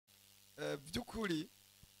by'ukuri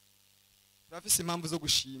turafise impamvu zo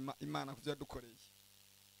gushima Imana kuvyo yadukoreye.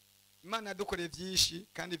 Imana yadukoreye byinshi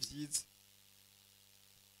kandi byiza.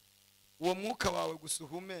 Uwo mwuka wawe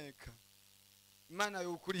gusuhumeka Imana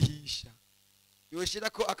yokurihisha yoshira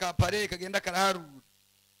ko akapare kagenda karaharura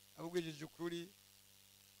abugwijije ukuri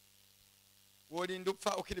worinda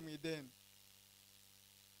upfa ukiri mu ideni.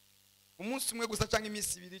 Umunsi umwe gusa cyangwa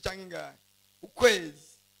iminsi ibiri cyangwa ingahe,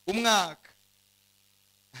 ukwezi, umwaka,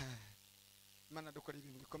 Imana dukora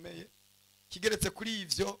ibintu bikomeye. Kigeretse kuri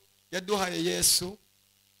ivyo yaduhaye Yesu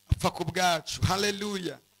apfa ku bwacu.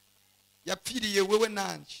 Haleluya. Yapfiriye wewe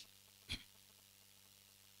nanje.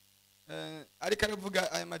 Ariko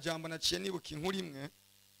aravuga aya majambo naciye nibuka inkuru imwe.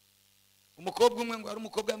 Umukobwa umwe ngo ari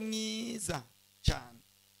umukobwa mwiza cyane.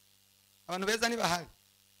 Abantu beza ni bahari.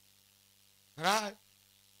 Bahari.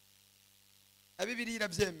 Abibiri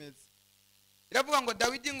iravyemeza. Iravuga ngo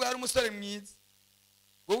Dawidi ngo yari umusore mwiza.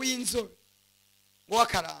 Ngo w'inzobe. Ngo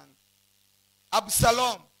wakaranga.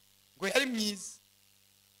 Absalom ngo yari mwiza.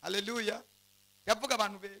 Haleluya. Yavuga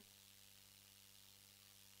abantu beza.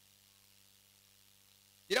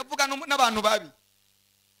 Iravuga n'abantu babi.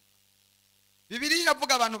 Bibiri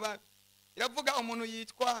iravuga abantu babi. Iravuga umuntu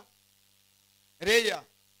yitwa Leya,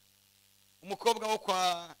 umukobwa wo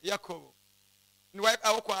kwa Yakobo, niwe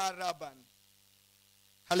aho kwa Labani.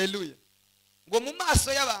 Haleluya. Ngo mu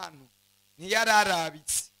maso y'abantu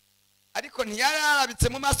ntiyararabitse, ariko ntiyararabitse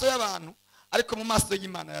mu maso y'abantu, ariko mu maso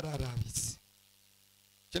y'Imana yararabitse.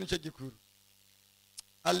 Cyo nicyo gikuru.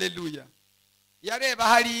 Haleluya. Yareba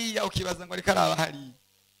hariya ukibaza ngo ariko araba hariya.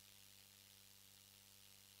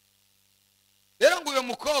 Rero ngo uyo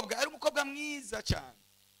mukobwa ari umukobwa mwiza cyane.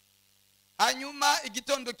 Hanyuma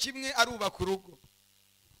igitondo kimwe arubaka urugo.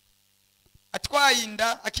 Atwaye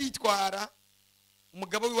inda akitwara,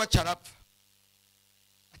 umugabo wiwe acarapfa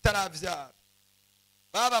ataravyara.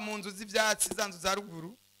 Baba mu nzu z'ivyatsi zanzu za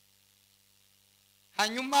ruguru.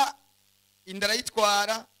 Hanyuma inda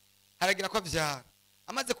arayitwara haragira ko avyara.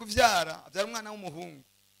 Amaze kuvyara avyara umwana w'umuhungu.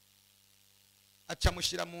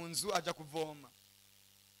 Acamushira mu nzu aja kuvoma.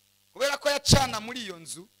 Kubera ko yacana muri iyo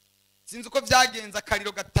nzu, sinzi uko vyagenza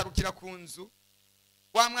akariro gatarukira ku nzu.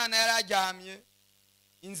 Wa mwana yararyamye,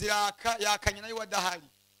 inzira yakanye nayo wadahari.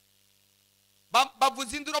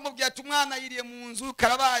 Bavuza induru mubwiye ati umwana yiriye mu nzu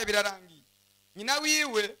karabaye birarangiye. Nyina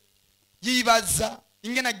wiwe yibaza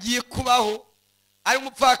ingene agiye kubaho ari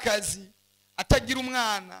umupfakazi atagira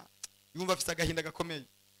umwana, yumva afite agahinda gakomeye.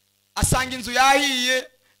 Asanga inzu yahiye,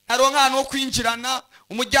 ntaronka ahantu ho kwinjirana,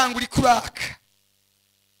 umuryango uri kuraka.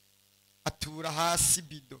 Atura hasi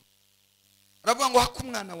bido. Aravuga ngo haka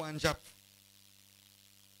umwana wanje apfa.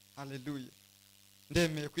 Haleluya.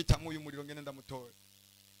 Ndemeye kwitamo uyu muriro ngene ndamutoye.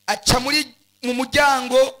 Aca mu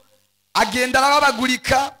muryango agenda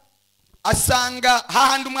arababagurika, asanga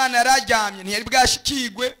hahandi umwana yararyamye ntiyari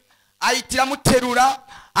bwashikigwe, ahitira muterura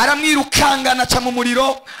aramwirukangana aca mu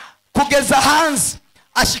muriro kugeza hanze.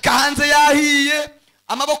 Ashika hanze yahiye,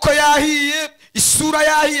 amaboko yahiye, isura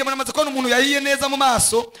yahiye. Muramaze kubona umuntu yahiye neza mu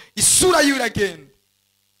maso, isura yiwe iragenda.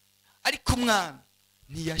 Ariko umwana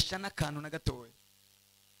ntiyasha n'akantu na gatoya.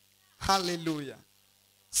 Haleluya.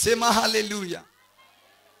 Sema haleluya.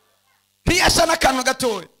 Ntiyasha n'akantu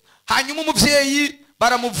gatoya. Hanyuma umuvyeyi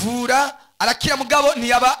baramuvura arakira, mugabo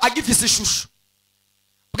ntiyaba agifise ishusho.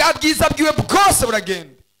 Bwa bwiza bwiwe bwose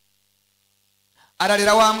buragenda.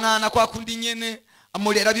 Ararera wa mwana kwa kundi nyene,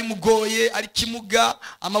 amurera bimugoye, ari kimuga,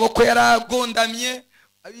 amaboko yaragondamye,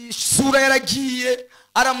 isura yaragiye.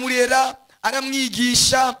 Aramurera,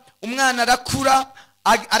 aramwigisha, umwana arakura,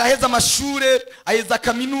 araheza amashure, aheza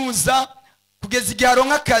kaminuza, kugeza igihe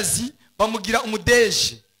aronka akazi bamugira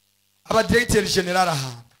umudeje, aba directeur general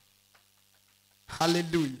ahantu.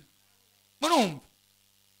 Haleluya. Murumva?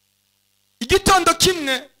 Igitondo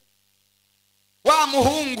kimwe wa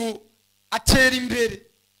muhungu atera imbere,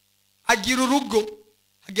 agira urugo,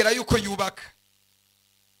 hagera yuko yubaka.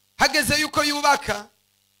 Hageze yuko yubaka,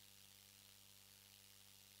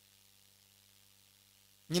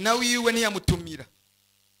 nyina wiwe ntiyamutumira,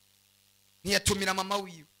 ntiyatumira mama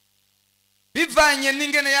wiwe. Bivanye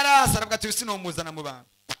n'ingene yarasa, aravuga ati sinomuzana mu bantu.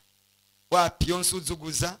 Wapi yo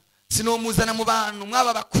nsuzuguza, sinomuzana mu bantu,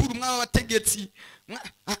 mwaba bakuru, mwaba bategetsi.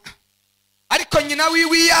 Ariko nyina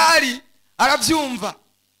wiwe yari aravyumva.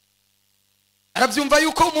 Aravyumva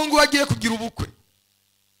yuko umungu wagiye kugira ubukwe.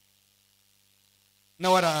 Na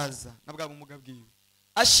waraza nabwa bumuga bwiwe.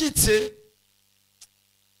 Ashitse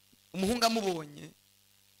umuhungu amubonye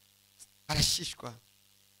arashishwa.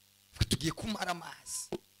 Tugiye kumara amazi.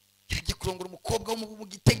 Yagiye kurongora umukobwa wo mu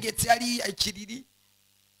gitegetse ari ikiriri.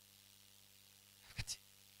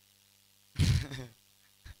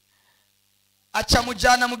 aca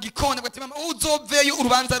mujana mu gikoni ati mama uzoveyo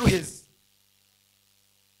urubanza ruheze.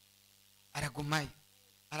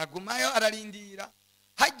 Aragumayo ararindira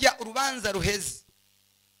hajya urubanza ruheze.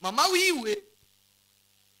 Mama wiwe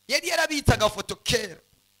yari yarabitaga foto kera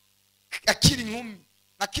akiri inkumi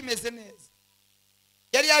nakimeze neza,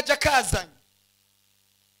 yari yaje akazanye,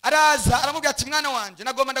 araza aramubwira ati mwana wanje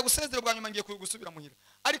nagomba ndagusezera bwa nyuma ngiye gusubira muhira,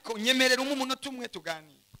 ariko nyemerera umunota umwe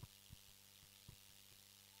tuganire.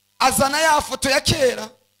 Azana ya foto ya kera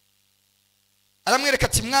aramwereka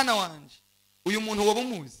ati mwana wanje uyu muntu woba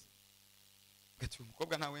umuzi? Gati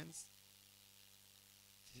umukobwa ntawenzi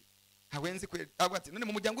kweli. Ati none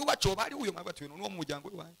mu muryango wacu bari uyo mabati uyu no mu muryango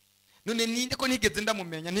wacu, none ninde ko ntigeze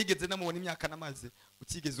ndamumenya, ntigeze ndamubona imyaka namaze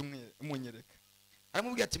utigeze umunyereka.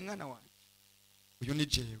 Aramubwira ati mwana wanje uyu ni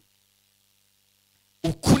jewe,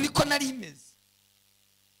 uku niko nari imeze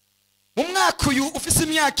mu mwaka uyu ufise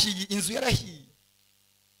imyaka iyi, inzu yarahiye,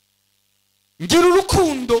 ngira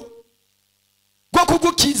urukundo rwo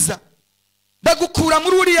kugukiza, ndagukura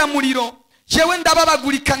muri uriya muriro, jewe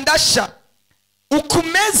ndababagurika ndasha,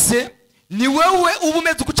 ukumeze ni wewe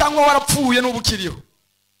ubumeze uku cyangwa warapfuye n'ubukiriho.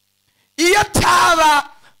 Iyo taba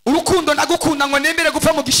urukundo ndagukunda ngo nemere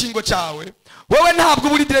gupfa mu gishingo cyawe, wewe ntabwo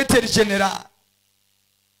buri directeur general.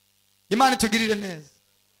 Imana tugirire neza.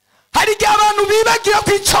 Hari igihe abantu bibagira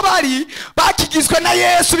ko icyo bari bakigizwe na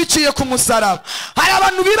Yesu biciye ku musaraba. Hari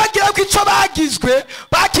abantu bibagira ko icyo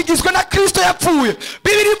bakigizwe na Kristo yapfuye.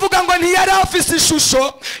 Bibiri ivuga ngo ntiyari afise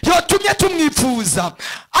ishusho yotumye tumwifuza,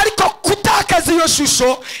 ariko kutakaza iyo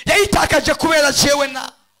shusho yayitakaje kubera jewe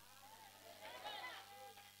na.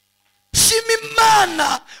 Shima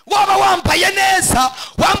Imana waba wambaye neza,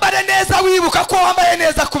 wambare neza wibuka ko wambaye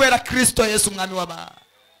neza kubera Kristo Yesu umwami w'abantu.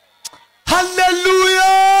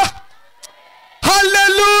 Hallelujah!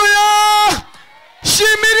 Hallelujah!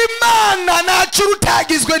 Shimira Imana ntacyo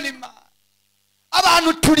utagizwe n'Imana.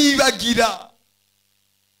 Abantu turibagira.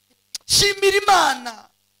 Shimira Imana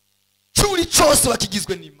cyuri cyose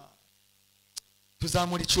bakigizwe n'Imana.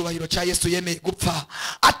 Tuzamura icyubahiro cya Yesu yemeye gupfa,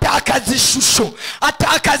 atakaza ishusho,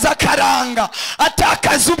 atakaza karanga,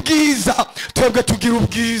 atakaza ubwiza, twebwe tugira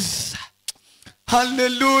ubwiza.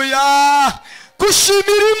 Hallelujah!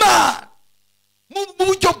 Gushimira Imana mu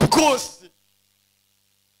buryo bwose.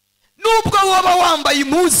 Nubwo waba wambaye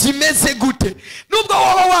impuzu imeze gute, nubwo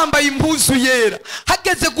waba wambaye impuzu yera,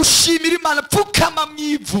 hageze gushimira Imana pfukama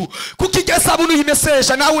mwivu, kuko iryo sabuni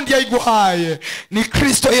uyimesesha nta wundi yayiguhaye ni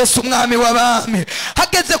Kristo Yesu umwami w'abami.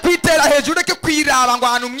 Hageze kwitera hejuru reke kwiraba ngo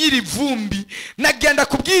ahantu mwiri vumbi, nagenda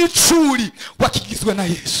kubw'icuri wakigizwe na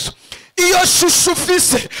Yesu. Iyo shusho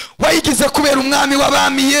ufise wayigize kubera umwami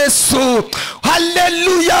w'abami Yesu.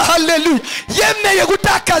 Hallelujah, hallelujah. Yemeye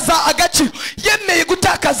gutakaza agaciro, yemeye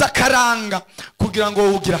gutakaza karanga kugira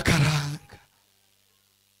ngo ugira karanga.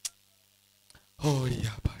 Oh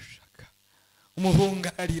yabashaka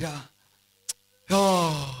umuhungarira,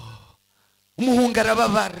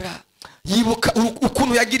 umuhungarababara, yibuka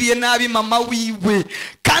ukuntu yagiriye nabi mama wiwe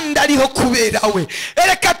kandi ariho kubera we.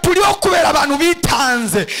 Ereka turiho kubera abantu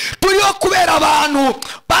bitanze, turiho kubera abantu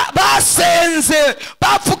basenze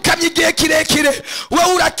bapfukamye igihe kirekire.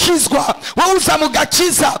 Wowe urakizwa, wowe uza mu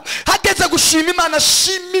gakiza. Hageze gushima Imana,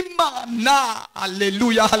 shima Imana.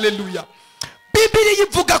 Haleluya, haleluya. Bibiri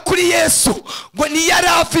yivuga kuri Yesu ngo niyari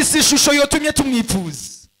afise ishusho yotumye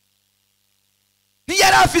tumwifuza,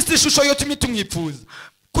 niyari afise ishusho yotumye tumwifuza.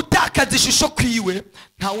 Kutakaza ishusho kwiwe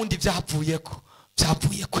nta wundi byavuyeko,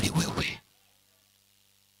 byavuye kuri wewe.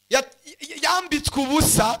 Yambitswe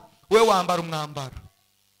ubusa, we wambara umwambaro.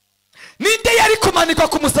 Ninde yari kumanikwa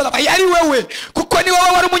ku musaraba? Yari wewe, kuko ni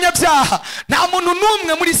wowe wari umunyabyaha. Nta muntu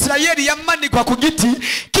numwe muri Isirayeli yamanikwa ku giti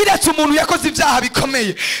kiretse umuntu yakoze ibyaha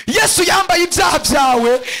bikomeye. Yesu yambaye ibyaha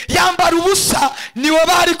byawe, yambara ubusa, niwe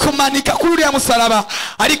bari kumanika kuri uriya musaraba,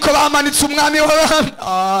 ariko bamanitse umwami w'abami.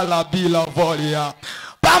 La bila volia,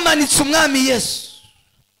 bamanitse umwami Yesu.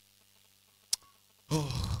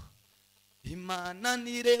 Imana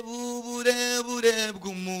nireba uburebure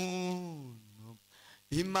bw'umuntu,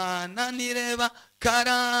 Imana nireba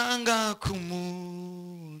karanga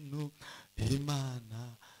k'umuntu,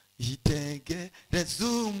 Imana itegereza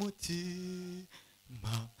umutima.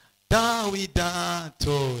 Dawidi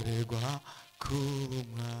atorerwa k'umwami,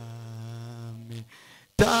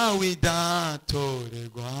 Dawidi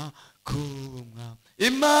atorerwa k'umwami.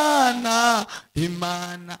 Imana,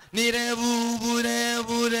 Imana nireba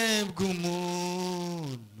uburebure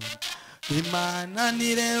bw'umuntu, Imana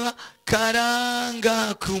nireba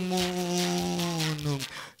karanga k'umuntu,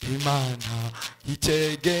 Imana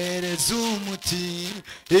itegereza umutima.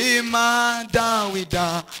 Imana Dawidi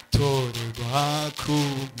atorerwa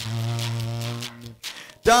k'umwami,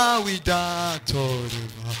 Dawida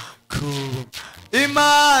torerwa kuba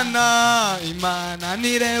Imana Imana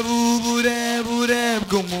nireba uburebure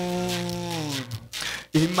bw'umuntu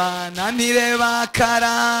Imana nireba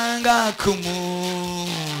akaranga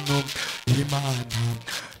k'umuntu Imana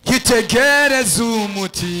yitegereza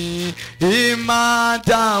umuti Imana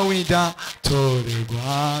Dawida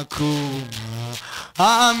torerwa kuba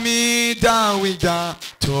Ami Dawida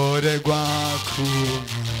torerwa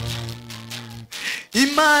kuba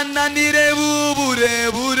Imana nireba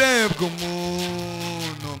uburebure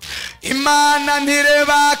bw'umuntu Imana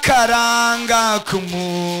nireba akaranga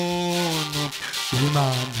k'umuntu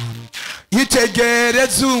Imana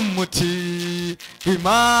yitegereza umuti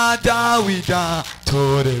Imana Dawida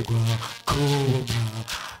torerwa kuba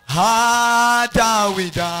Ha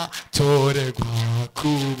Dawida torerwa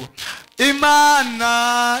kuba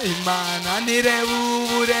Imana Imana nireba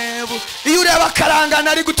uburebu iyo ureba akaranga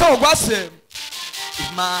nari gutorwa se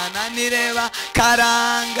Imana nireba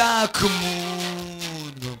karanga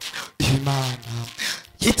k'umuntu Imana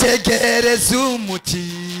yitegereza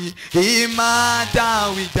umuti Imana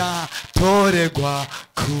Dawida torerwa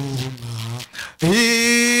kuba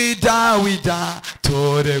Dawida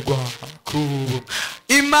torerwa kuba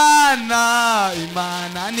Imana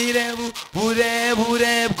Imana nireba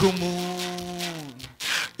uburebure bw'umuntu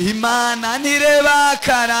Imana nireba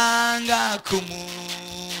karanga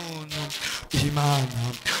k'umuntu Imana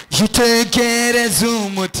yitegereza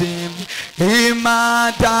umutima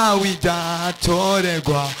Imana Dawida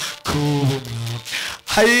torerwa kuba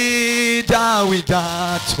Hai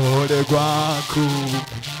Dawida torerwa kuba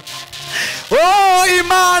Oh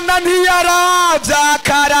Imana ntiyaravye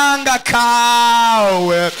akaranga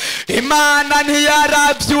kawe Imana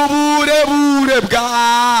ntiyaravye uburebure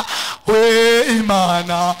bwawe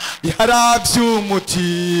Imana yaravye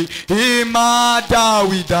umuti Imana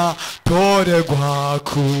Dawida torerwa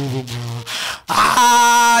kuba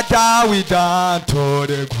Ah Dawida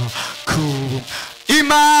torerwa kuba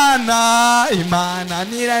Imana Imana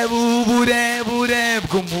nireba uburebure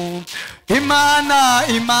bw'umuntu Imana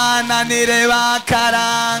Imana nireba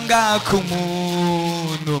akaranga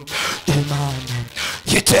k'umuntu Imana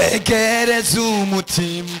yitegereza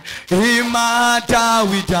umutima Imana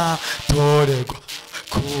Dawida torerwa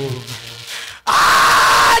kuba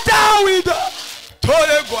Ah Dawida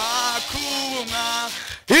torerwa kuba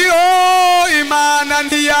Iyo Imana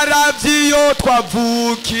ntiyaravye iyo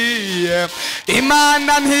twavukiye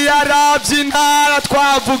Imana ntiyaravye intara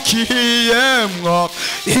twavukiyemwo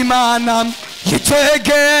Imana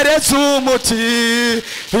yitegereza umuti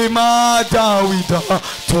Imana Dawida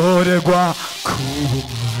torerwa kuba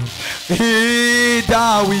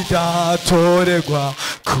Dawida torerwa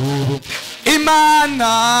kuba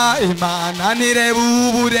Imana Imana nireba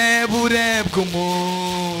uburebure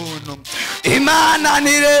bw'umuntu Imana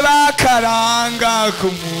nireba akaranga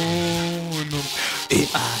k'umuntu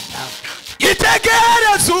Imana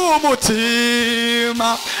yitegereza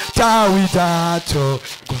umutima Dawida torerwa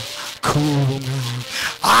kuba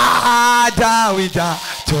Ah Dawida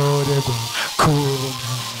torerwa kuba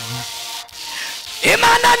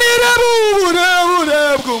Imana nireba uburebure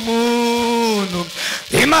bw'umuntu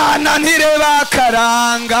Imana ntireba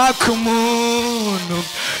akaranga k'umuntu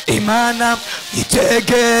Imana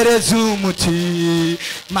yitegereza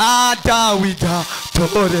umutima Dawida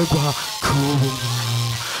torerwa kuba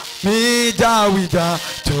Mi Dawida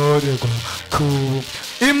torerwa kuba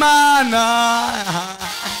Imana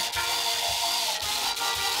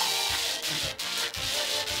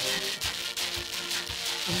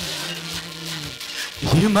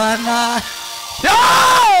Imana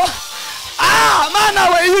Yo! Mana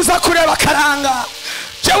we yuza kureba karanga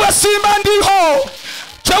jewe simba ndiho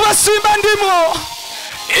jewe simba ndimo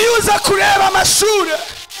yuza kureba amashure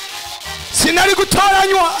sinari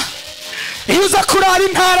gutoranywa yuza kurara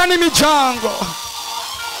intara n'imijango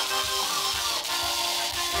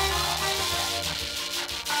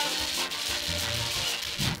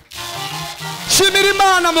shimira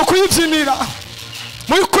Imana mu kuyibyinira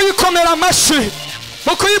mu kuyikomera amashi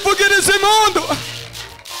mu kuyivugiriza impundu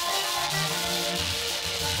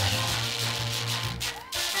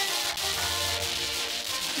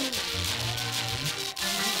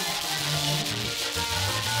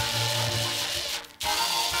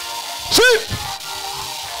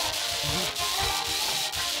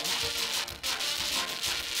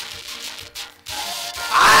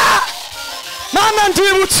Mana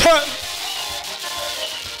ndibutse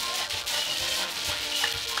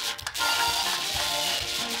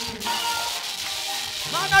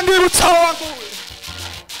Mana ndibutse wanguwe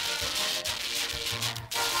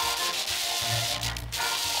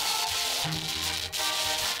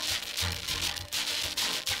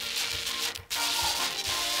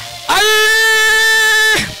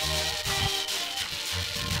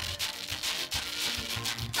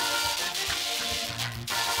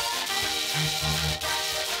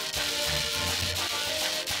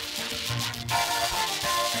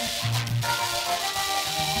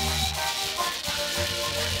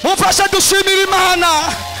dufashe dushimira Imana.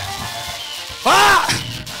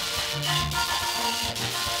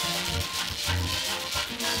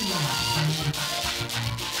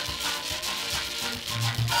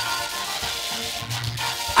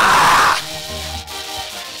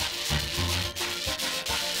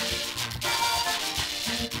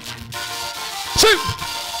 Shim,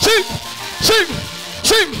 shim, shim,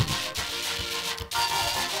 shim.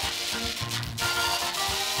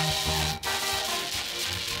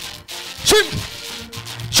 Shim,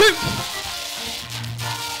 shim,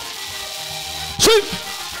 shim.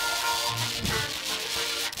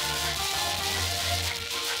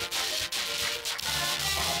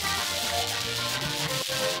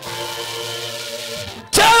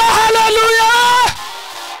 Tell hallelujah.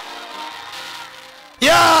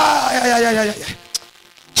 Yeah.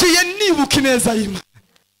 Kiye nibuka ineza y'Imana.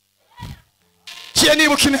 Kiye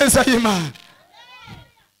nibuka ineza y'Imana.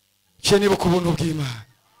 Kiye nibuka ubuntu bw'Imana.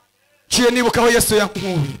 Kiye nibuka aho Yesu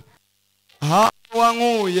yankuye. Aho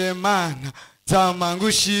wankuye Mana, nzama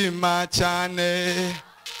ngushima cyane.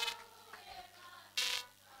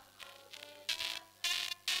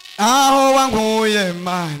 Aho wankuye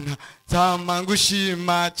Mana, nzama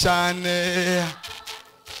ngushima cyane.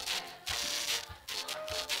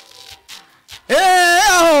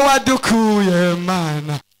 Aho wadukuye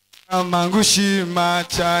Mana, nzama ngushima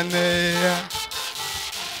cyane.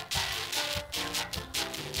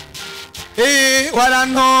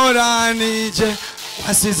 Warantoranije,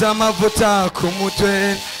 wasize amavuta ku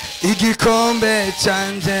mutwe, igikombe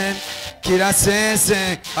canje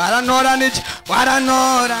kirasese. Warantoranije,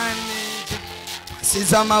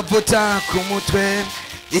 wasize amavuta ku mutwe,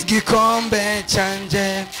 igikombe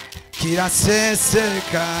canje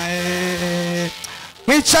kiraseseka.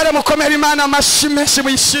 Mwicare mukomere Imana amashyi menshi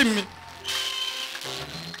mwishimye.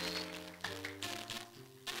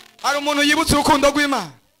 Hari umuntu yibutse urukundo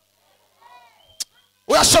rw'Imana?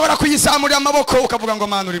 Urashobora kuyizamurira amaboko ukavuga ngo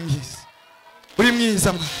Mana uri mwiza. Uri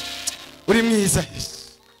mwiza Mana. Uri mwiza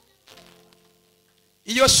Yesu.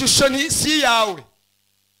 Iyo shusho ni si yawe,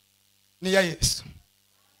 ni ya Yesu.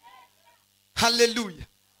 Haleluya.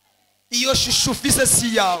 Iyo shusho ufise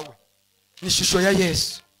si yawe, ni shusho ya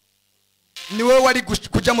Yesu. Ni wewe wari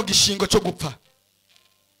kuja mu gishingo cyo gupfa.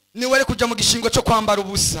 Ni wewe kuja mu gishingo cyo kwambara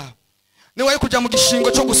ubusa. Ni wewe kuja mu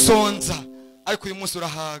gishingo cyo gusonza, ariko uyu munsi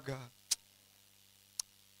urahaga.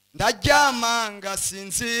 Ndaryama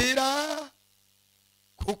ngasinzira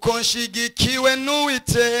kuko nshigikiwe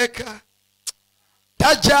n'Uwiteka.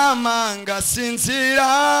 Ndaryama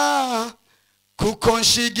ngasinzira kuko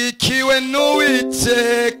nshigikiwe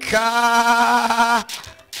n'Uwiteka.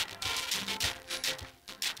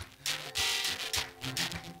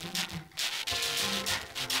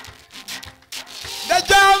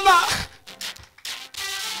 Ndaryama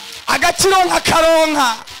agaciro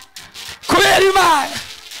nkakaronka kubera Imana.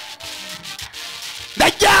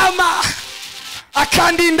 Ndaryama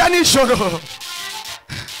akandinda nijoro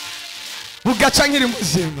bugaca nkiri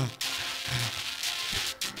muzima.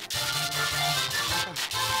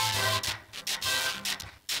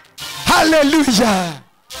 Haleluya.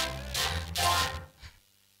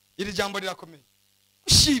 Iri jambo rirakomeye.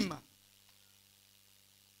 Ushima.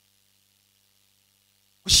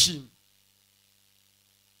 Ushima.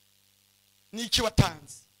 Niki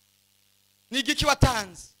watanze? Nigiki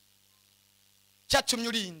watanze? Cyatumye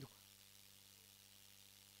urindwa.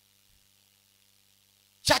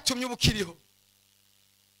 Cyatumye ubukiriho.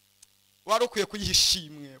 Warokwiye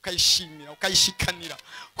kuyishimwe, ukayishimira, ukayishikanira.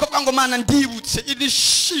 Kuvuga ngo Mana ndibutse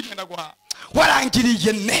irishimwe ndaguha.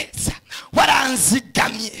 Warangiriye neza.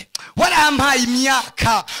 Waranzigamye. Warampaye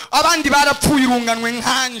imyaka. Abandi barapfuye irunganwe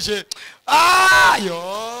nkanje. Ayo.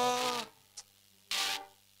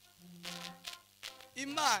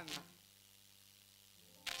 Imana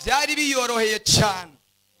byari biyoroheye cyane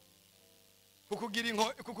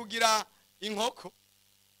kukugira inkoko.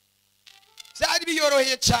 Byari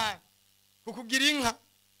biyoroheye cyane kukugira inka,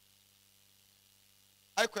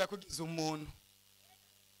 ariko yakugize umuntu.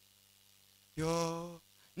 Yo,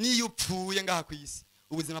 niyo upfuye ngaha ku isi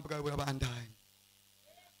ubuzima bwawe burabandanya.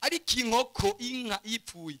 Ariko inkoko, inka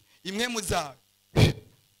ipfuye, imwe muzawe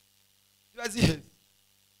zibaziheze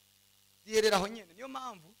ziyereraho nyene. Niyo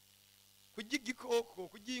mpamvu kujya igikoko,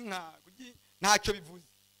 kujya inka, ntacyo bivuze.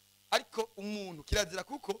 Ariko umuntu kirazira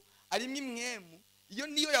kuko ari imwemu. Iyo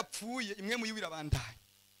niyo yapfuye imwemu yiwe irabandanya.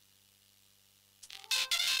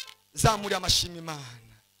 Zamuri amashimwe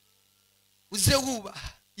Imana, uze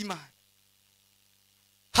wubaha Imana.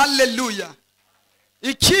 Haleluya.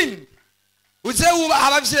 Ikindi uze wubaha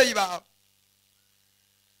abavyeyi bawe.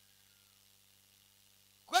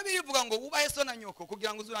 Kwa birivuga ngo wubahe so na nyoko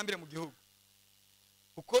kugira ngo uzurambire mu gihugu.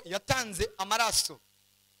 kuko yatanze amaraso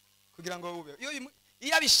kugira ngo ube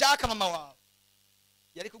iyo abishaka mama wawe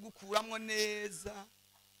yari kugukuramwo neza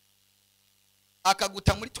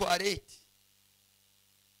akaguta muri toilette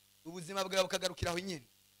ubuzima bwawe bukagarukiraho nyine.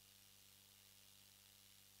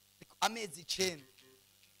 Amezi 9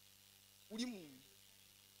 uri mu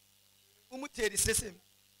umutera iseseme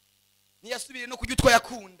ntiyasubire no kujya utwa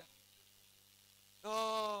yakunda.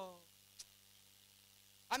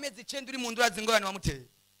 Amezi 9 uri mu ndurazi ngorane wamuteye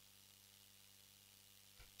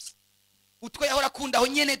utwa yahora akunda aho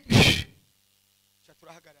nyene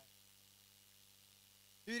turahagarara.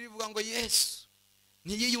 Bibiri bivuga ngo Yesu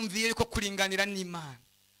ntiyiyumviye ko kuringanira n'Imana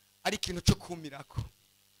ari ikintu cyo kumirako,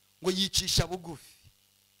 ngo yicisha bugufi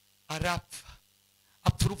arapfa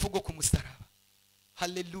apfa urupfu rwo ku musaraba.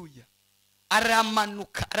 Haleluya.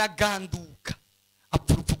 Aramanuka araganduka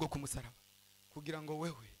apfa urupfu rwo ku musaraba kugira ngo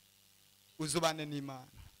wewe uzubane n'Imana,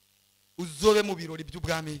 uzobe mu birori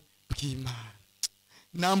by'ubwami bw'Imana.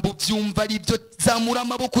 Nambu byumva ari byo, zamura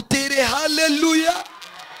amaboko utere haleluya.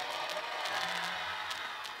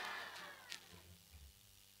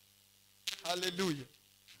 Haleluya.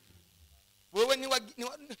 Wewe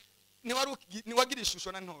niwagira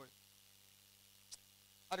ishusho na ntoya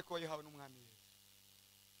ariko wayihawe n'umwami Yesu.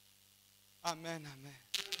 Amen, amen.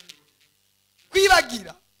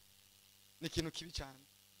 Kwibagira ni ikintu kibi cyane.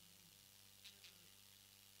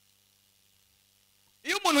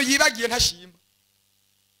 Iyo umuntu yibagiye ntashima,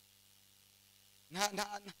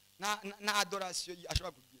 nta adoration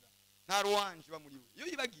ashobora kugira, nta ruwanje bamuri we. Iyo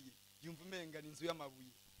yibagiye yumva umenga n'inzu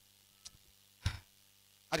y'amabuye.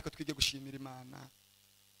 Ariko twige gushimira Imana,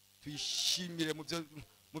 tuyishimire mu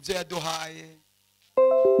byo yaduhaye,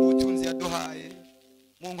 mu butunzi yaduhaye,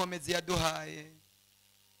 mu nkomezi yaduhaye.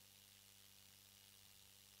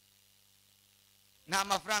 Nta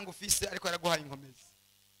mafaranga ufise ariko yaraguhaye inkomezi.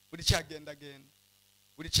 Uri cyagenda genda,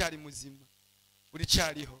 uri cyari muzima, uri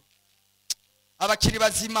cyariho. Abakiri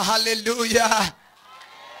bazima haleluya.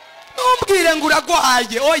 Numbwire ngo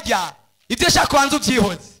uragwaye oya, ibyo shaka wanzu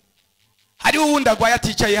byihoze. Hari uwundi agwaye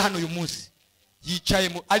aticaye hano uyu munsi,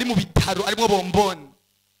 yicaye ari mu bitaro, arimo bomboni,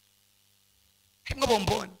 arimo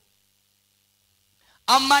bomboni,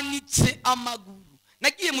 amanitse amaguru.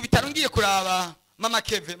 Nagiye mu bitaro ngiye kuraba mama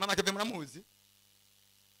Keve muramuzi.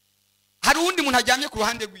 Hari uwundi muntu ajyamye ku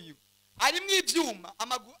ruhande rwiwe, arimo ibyuma,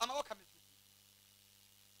 amaboko ameze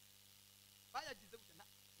bayagize gute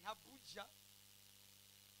nta buja.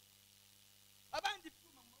 Abandi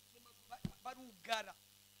ibyuma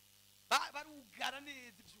barugara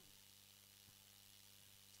neza ibyuma.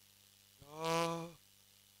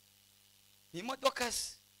 Ni imodoka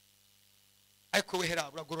se ariko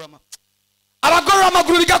wehera uragorora abagorora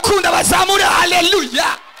amaguru bigakunda bazamura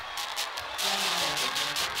haleluya.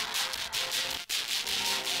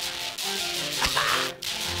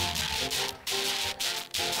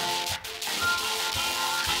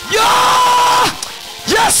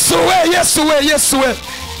 Yesu we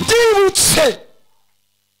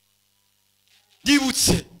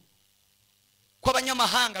ndibutse ko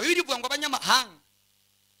abanyamahanga, bibiri bivuga ngo abanyamahanga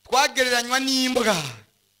twagereranywa n'imbwa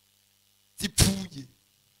zipfuye,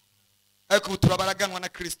 ariko ubu turabaraganwa na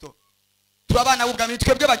Kristo, turabana b'ubwami,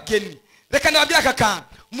 twebwe bageni. Reka ndababwira aka kantu,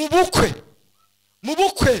 mu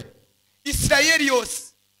bukwe Isirayeli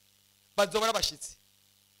yose bazobara abashitsi.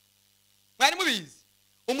 Mwari mubizi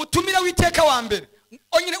umutumire w'iteka wa mbere,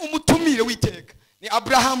 onyine umutumire w'iteka ni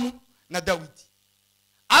Abrahamu na Dawidi.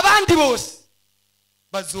 Abandi bose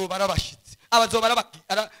bazobara abashitsi, abazobara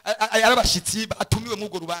arabashitsi batumiwe mu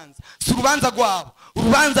rubanza. Si urubanza rwabo,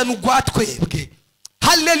 urubanza n'ugwatwebwe.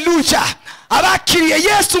 Haleluya. Abakiriye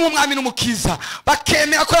Yesu nk'umwami n'umukiza,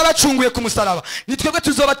 bakemera ko yabacunguye ku musaraba, ni twebwe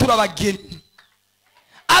tuzoba turabageni.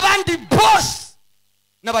 Abandi bose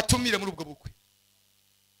n'abatumire muri ubwo bukwe.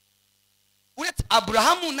 Uretse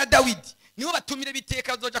Abrahamu na Dawidi nibo batumire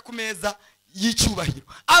biteka bazoja ku meza y'icyubahiro.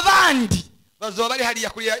 Abandi bazoba bari hariya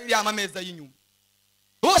kuri ya meza y'inyuma.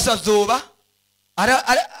 Bose bazoba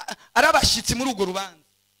arabashitsi muri urwo rubanza.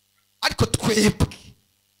 Ariko twebwe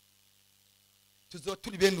tuzoba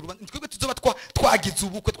turi bene urubanza, twebwe tuzoba twagize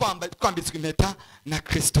ubukwe twambitswe impeta na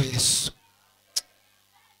Kristo Yesu.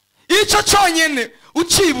 Icyo cyonyine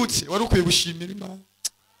ucibutse wari ukwiye gushimira Imana.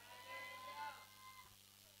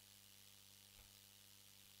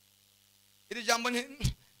 Iri jambo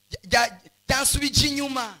ryansubije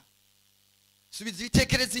inyuma, subiza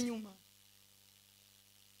ibitekerezo inyuma.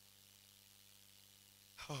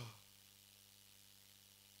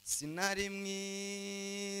 Sinari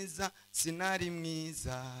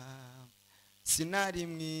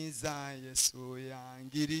mwiza Yesu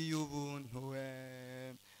yangiriye ubuntu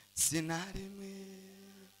we. Sinari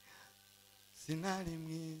sinari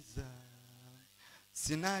mwiza,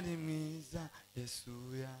 sinari mwiza Yesu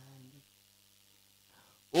yanjye.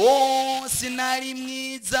 Oh, sinari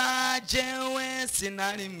mwiza jewe,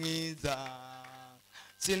 sinari mwiza,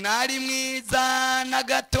 sinari mwiza na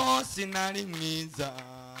gato, sinari mwiza,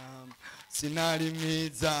 sinari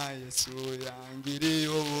mwiza Yesu yangiriye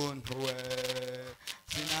ubuntu we.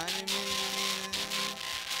 Sinari mwiza,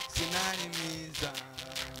 sinari mwiza,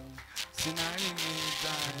 sinari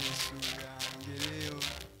mwiza Yesu yangiriye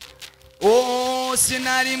ubuntu. Oh,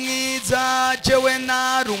 sinari mwiza jewe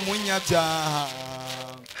nari umunyabyaha,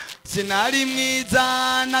 sinari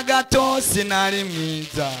mwiza na gato, sinari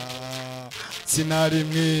mwiza, sinari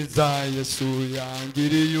mwiza Yesu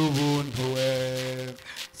yangiriye ubuntu we.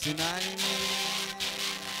 Sinari mwiza,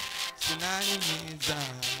 sinari mwiza,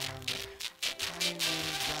 sinari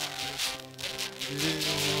mwiza Yesu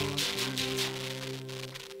yangiriye ubuntu we.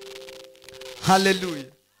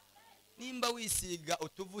 Haleluya. Nimba wisiga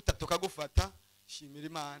utuvuta tukagufata, shimira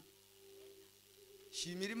Imana,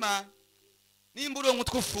 shimira Imana. Nimba uronka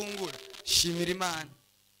utwo ufungura, shimira Imana.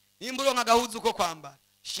 Nimba uronka agahuzu uko kwambara,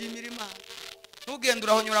 shimira Imana. Ntugende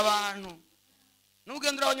urahonyura abantu,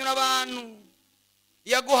 ntugende urahonyura abantu.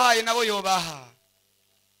 Yaguhaye nabo yobaha,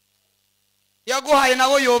 yaguhaye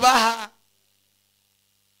nabo yobaha.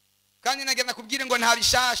 Kandi nagenda kubwire ngo nta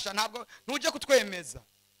bishasha, ntabwo ntuje kutwemeza.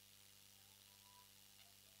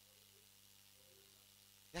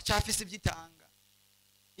 Yacafise ibyitanga.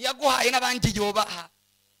 Yaguhaye n'abandi yobaha,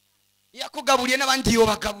 yakugaburiye n'abandi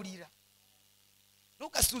yobagaburira.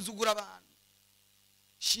 Ntugasuzugura abantu,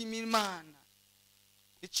 shimira Imana.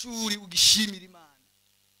 Icuri ugishimira Imana,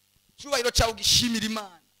 cyubahiro cyawe ugishimira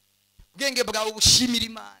Imana, ubwenge bwawe ubushimira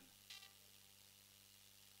Imana,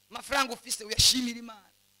 amafaranga ufise uyashimira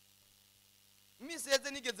Imana. Iminsi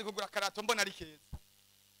yeze nigeze kugura karato mbona ari keza,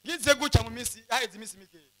 ngize guca mu minsi haheze iminsi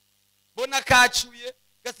mikeya, mbona kacuye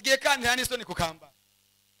gasigiye kandi hani isoni kukamba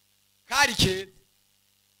kari keza.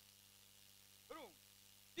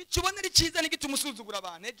 Icubona ari cyiza nigituma usuzugura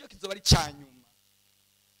abantu, ejo kizoba ari cyanyuma,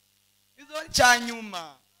 kizoba ari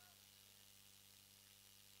cyanyuma.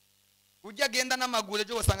 Ujya agenda n'amaguru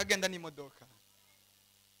ejo wasanga agenda n'imodoka.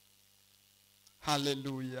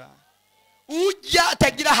 Haleluya. Ujya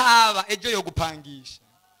atagira haba ejo yo gupangisha.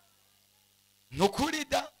 Nukuri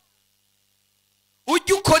da.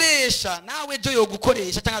 Ujya ukoresha nawe ejo yo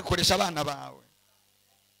gukoresha cyangwa gukoresha abana bawe.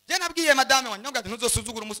 Je nabwiye madame wanjye ngo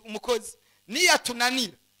ntuzosuzugura umukozi,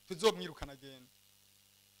 niyatunanira tuzomwirukana agenda,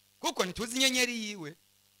 kuko ntituzi inyenyeri yiwe.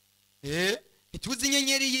 Ntituzi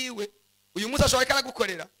inyenyeri yiwe. Uyu munsi ashobora kara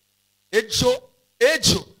gukorera,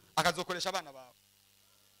 ejo akazokoresha abana bawe.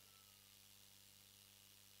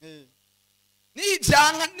 Ni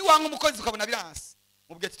janga ni wanga umukozi ukabona biranse,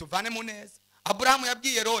 mubwiye ati tuvane mu neza. Abrahamu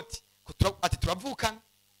yabwiye Loti ati turavukana,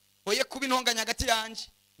 hoye kuba intonganya hagati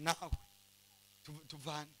yanje nawe,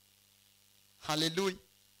 tuvane. Haleluya.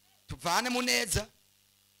 Tuvane mu neza,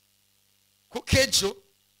 kuko ejo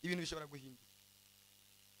ibintu bishobora guhinduka.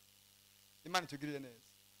 Imana itugirire neza,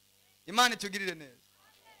 Imana itugirire neza.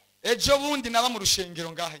 Ejo bundi naba mu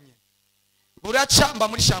rushengero ngaha nyene, buracamba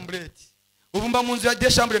muri chambrette, ubu mba mu nzu ya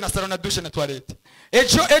deux chambres na salon na douche na toilette.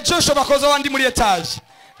 Ejo shoba koza wandi muri etage.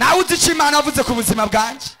 Nawe uzi icyo Imana yavuze ku buzima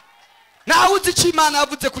bwanje, nawe uzi icyo Imana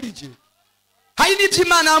yavuze kuri je. Hari n'ibyo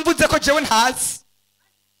Imana yamvuze ko jewe ntazi,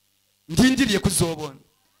 ndindiriye kuzobona.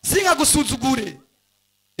 Singa gusuzugure,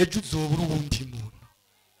 ejo uzobura ubundi muntu.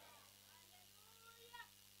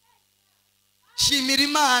 Shimira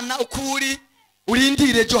Imana ukuri,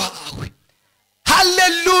 urindire ejo hawe.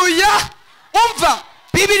 Haleluya. Umva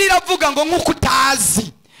Bibiri iravuga ngo nkuko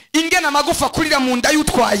utazi ingena amagufa kurira mu nda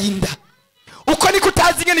y'utwaye inda, uko niko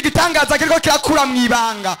utazi ingene igitangaza kiriko kirakura mu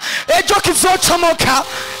ibanga, ejo kizocomoka,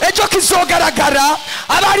 ejo kizogaragara.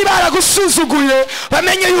 Abari baragusuzuguye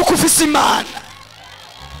bamenye yuko ufise Imana.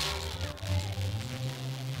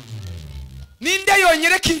 Ninde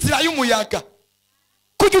yonyereka inzira y'umuyaga?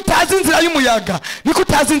 Kuko utazi inzira y'umuyaga, niko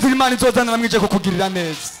utazi inzira Imana izozanira mwije kukugirira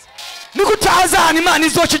neza. Niko utazi ahantu Imana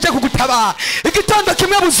izoca ije kugutabara. Igitondo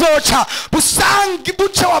kimwe buzoca busange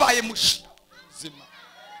buce wabaye mushi zima.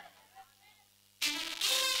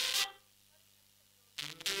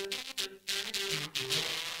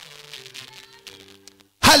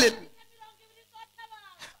 Haleluya.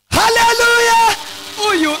 Haleluya.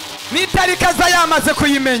 Uyu ni tariki azayamaze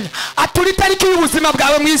kuyimenya. Aturi tariki y'ubuzima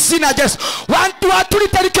bwawe mu izina rya Yesu. Waturi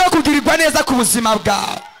tariki yo kugirirwa neza ku buzima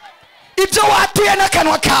bwawe. Ibyo watuye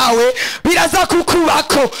n'akanwa kawe biraza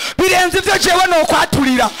kukubako, birenze ibyo jewe no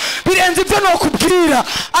kwaturira, birenze ibyo no kubwira.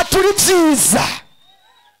 Aturi byiza,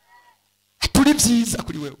 aturi byiza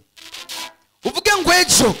kuri wewe. Uvuge ngo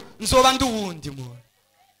ejo nzoba ndi wundi muntu.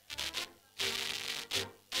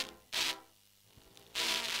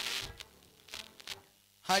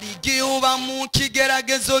 hari igihe uba mu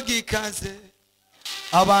kigeragezo gikaze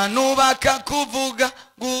abantu bakakuvuga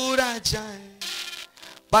ngurajaye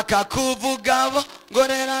bakakuvuga bo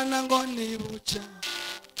ngorerana ngo nibuca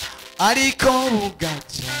ariko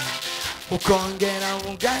bugaca ukongera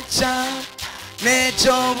bugaca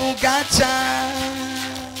nejo bugaca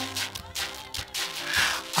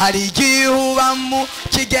hari igihe uba mu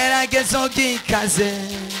kigeragezo gikaze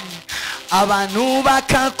abantu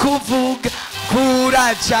bakakuvuga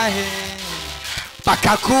ngurajaye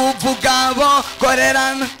bakakuvuga bo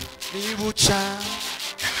ngorerana nibuca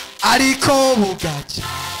ariko bugaca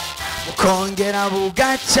ukongera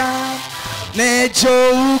bugaca nejo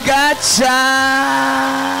bugaca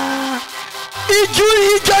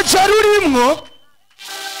iryo joro urimwo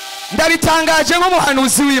ndabitangaje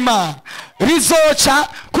nk'umuhanuzi w'Imana rizoca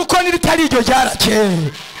kuko niritari iryo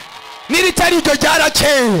ryarakeye niritari iryo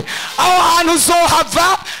ryarakeye aho hantu uzohava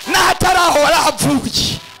n'ahataraho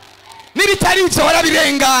warahavuye niritari ivyo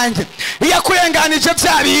warabirenganye iyakurenganije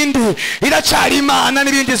vya bindi iracari Imana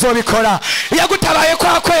n'ibindi izobikora iyagutabaye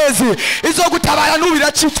kwa kwezi izogutabara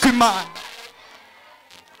n'ubiracitwa Imana.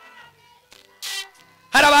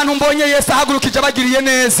 Hari abantu mbonye Yesu ahagurukije abagiriye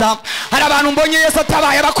neza, hari abantu mbonye Yesu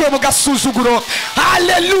atabaye abakuye mu gasuzuguro.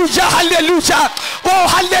 Haleluya, haleluya, oh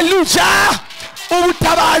haleluya.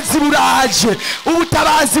 Ubutabazi buraje,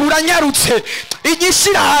 ubutabazi buranyarutse,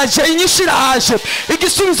 inyishiraje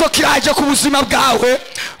igisubizo kiraje ku buzima bwawe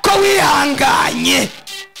ko wihanganye.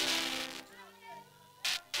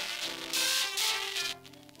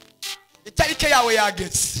 Itarike yawe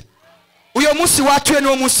yageze, uyo munsi watuye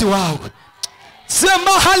niwo munsi wawe.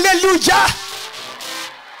 Sema haleluya.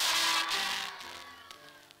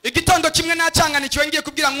 Igitondo kimwe nacanganikiwe ngiye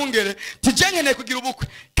kubwira mwungere tijengeneye kugira ubukwe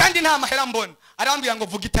kandi nta mahera mbona, arambwira ngo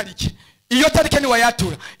vuga itariki. Iyo tariki ni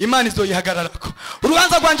wayatura Imana izoyihagararako.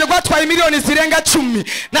 Urubanza rwanje rwatwaye miliyoni zirenga 10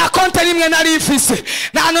 na konte rimwe nari ifise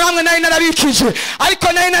na hano hamwe nari narabikije,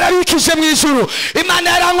 ariko nari narabikije mu ijuru. Imana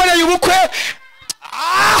yarankoreye ubukwe,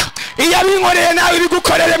 iya binkoreye nawe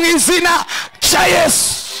bigukorere mu izina cya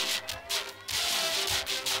Yesu.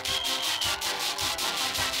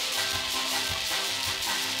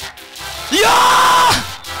 Yeah!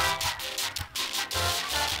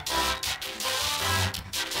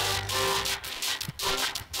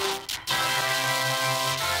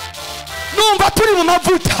 Numva turi mu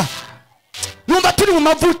mavuta, numva turi mu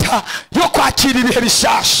mavuta yo kwakira ibihe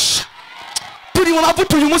bishasha. Turi mu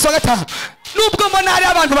mavuta uyu munsi wa gatanu. Nubwo mbona hari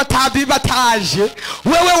abantu bataje,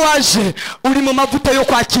 wewe waje uri mu mavuta yo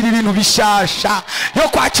kwakira ibintu bishasha, yo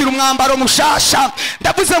kwakira umwambaro mushasha.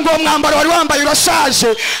 Ndavuze ngo umwambaro wari wambaye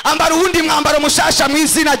urashaje, ambara uwundi mwambaro mushasha mu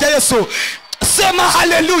izina rya Yesu. Sema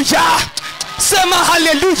haleluya, sema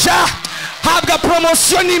haleluya. Habwa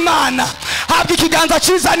promotion n'Imana, habwa ikiganza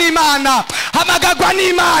cyiza n'Imana, hamagagwa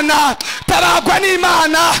n'Imana, tabagwa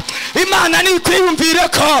n'Imana. Imana ni kwiyumvire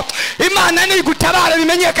ko, Imana ni gutabara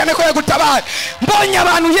bimenyekane ko yagutabara. Mbonye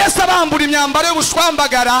abantu Yesu abambura imyambaro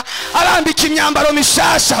y'ubushwambagara, arambika imyambaro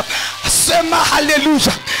mishasha. Sema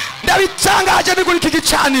haleluya. Ndabitangaje bigura iki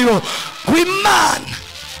gicaniro w'Imana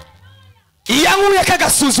iyankuye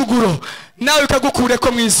kagasuzuguro nawe ukagukure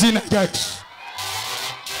ko mu izina rya Yesu.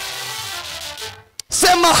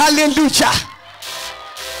 Sema haleluya.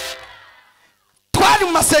 Twari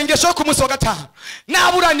mu masengesho ku munsi wa gatanu,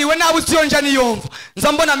 naburaniwe nabuziyonja niyumva,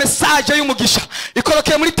 nza mbona message y'umugisha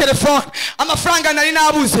ikorokeye muri telefone. Amafaranga nari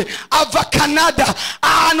nabuze ava Canada,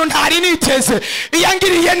 ahantu ntari niteze.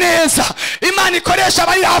 Iyangiriye neza, Imana ikoresha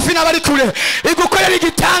abari hafi n'abari kure, igukorera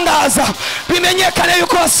igitangaza. Bimenyekane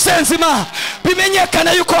yuko wasenze Imana,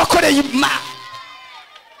 bimenyekane yuko wakoreye Imana.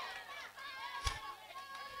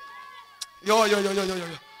 Yo.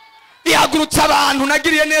 Ihagurutsa abantu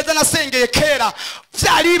nagiriye neza nasengeye kera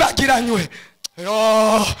byari bagiranywe.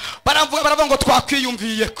 Yo baravuga ngo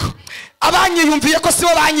twakwiyumviyeko, abanyiyumviyeko sibo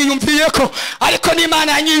banyiyumviyeko, ariko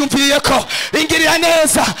n'Imana yanyiyumviyeko ingirira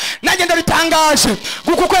neza. Nanjye ndabitangaje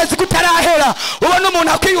kuko kwezi kutarahera ubona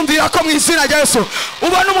umuntu akwiyumvirako mu izina rya Yesu,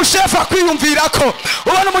 ubona umushefu akwiyumvirako,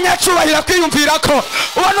 ubona umunyacubahiro akwiyumvirako,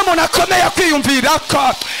 ubona umuntu akomeye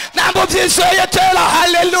akwiyumvirako. Nambo byizeye tera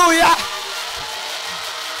haleluya.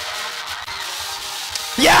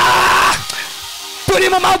 Yeah! Turi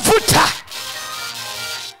mu mavuta,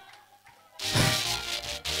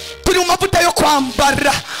 turi mu mavuta yo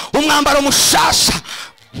kwambara umwambaro mushasha,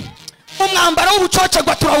 umwambaro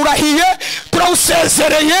w'ubucocegwa turawurahiye,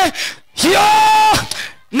 turawusezereye. Yo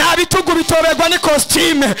nabitugu bitoberwa ni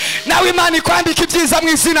costume, nawe Imana ikwambika ibyiza mu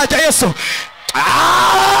izina rya Yesu.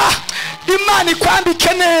 Imana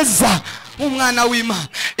ikwambike neza nk'umwana w'Imana.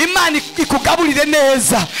 Imana ikugaburire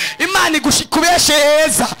neza, Imana igukubeshe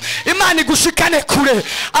heza, Imana igushikane kure,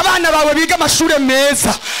 abana bawe biga amashuri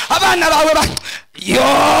meza, abana bawe yo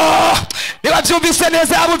niba byumvise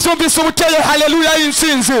neza, yaba byumvise ubuteye haleluya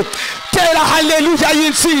y'intsinzi. Tera haleluya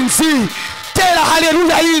y'intsinzi, tera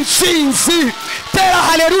haleluya y'intsinzi, tera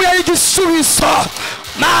haleluya y'igisubizo.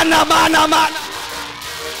 Mana mana mana.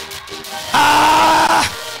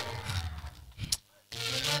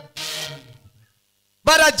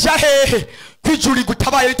 Barajya hehe kwijuri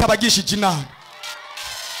gutabaye ritabagishije inama,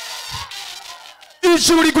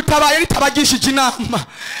 ijuri gutabaye ritabagishije inama.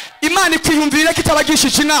 Imana ikwiyumvire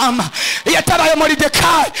kitabagishije inama. Yatabaye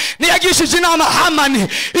Moridekayi niyagishije inama Hamani,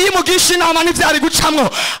 iyo mugisha inama n'ivyari gucamwo,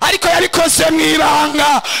 ariko yarikoze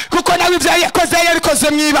mwibanga, kuko nawe ivyo yakoze yarikoze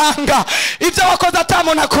mwibanga. Ivyo wakoze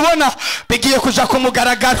atamona kubona bigiye kuja ku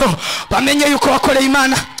mugaragaro, bamenye yuko wakoreye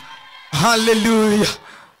Imana. Haleluya.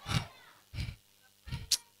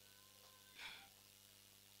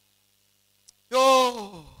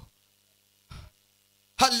 Yo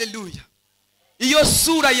haleluya. Iyo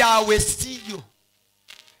sura yawe siyo,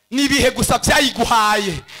 nibihe gusa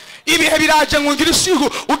byayiguhaye. Ibihe biraje ngo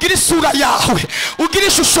ugire isura yawe, ugire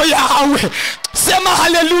ishusho yawe. Sema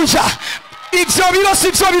haleluya. Ivyo biro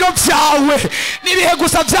si byo biro byawe, nibihe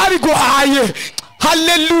gusa byabiguhaye.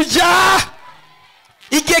 Haleluya.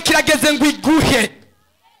 Igihe kirageze ngo iguhe.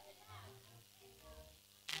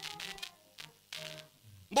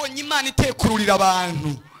 Mbonye Imana itekururira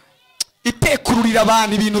abantu, itekururira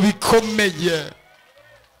abantu ibintu bikomeye.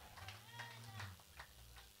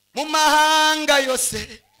 Mu mahanga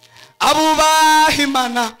yose abubaha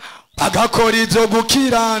Imana bagakora ibyo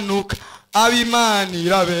gukiranuka, ab'Imana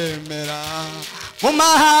irabemera. Mu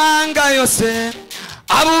mahanga yose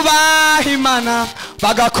abubaha Imana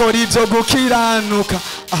bagakora ibyo gukiranuka,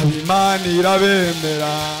 ab'Imana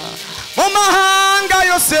irabemera. Mu mahanga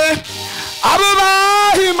yose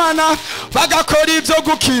abubaha Imana bagakora ibyo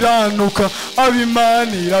gukiranuka,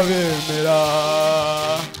 ab'Imana irabemera.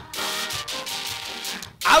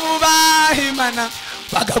 Abubaha Imana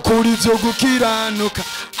bagakora ibyo gukiranuka,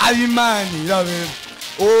 ab'Imana irabemera.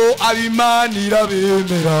 Oh, ab'Imana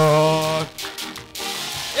irabemera.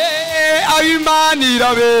 Ab'Imana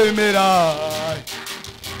irabemera.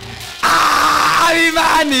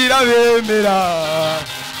 Ab'Imana irabemera.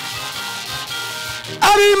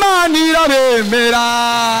 Ab'Imana irabemera.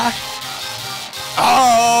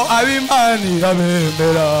 Oh, ab'Imana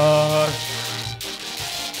irabemera.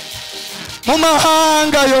 Mu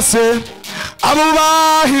mahanga yose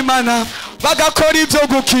abubaha Imana bagakora ibyo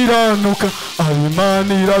gukiranuka,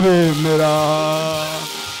 ab'Imana irabemera.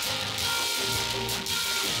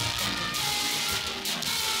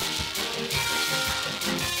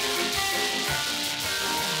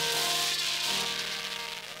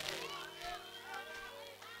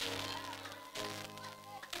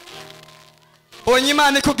 Onye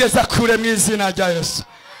Imana ikugeza kure mu izina rya Yesu.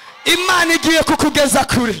 Imana igiye kukugeza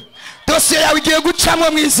kure. Dosiye yawe igiye gucamwa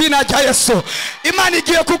mu izina rya Yesu. Imana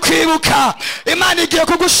igiye kukwibuka, Imana igiye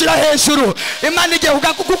kugushira hejuru, Imana igiye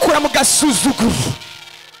kugukura mu gasuzuguro.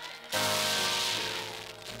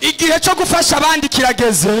 Igihe cyo gufasha abandi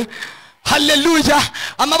kirageze. Haleluya.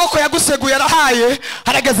 Amaboko yaguseguye arahaye,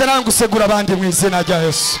 harageze nawe gusegura abandi mu izina rya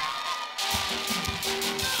Yesu.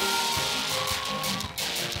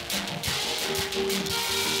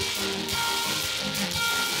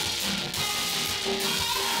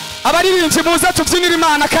 Abaririmbyi muze tubyinire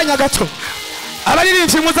Imana akanya gato.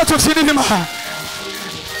 Abaririmbyi muze tubyinire Imana.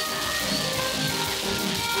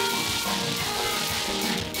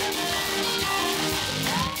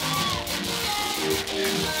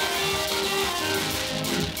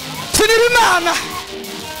 Tubyinire Imana.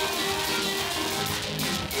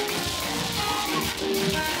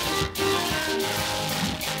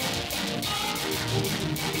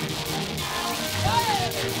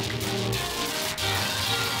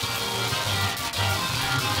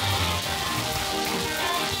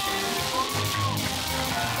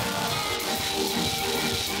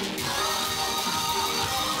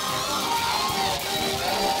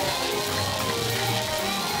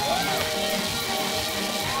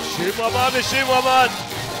 Mwami, shimwa Mana.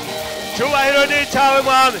 Cyubahiro ni cyawe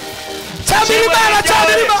Mwami. Cyabiri Imana,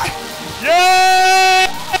 cyabiri Imana. Yeah!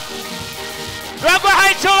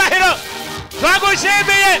 Twaguhaye icyubahiro.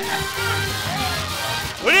 Twagushimiye.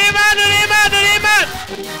 Uri Imana, uri Imana, uri Imana.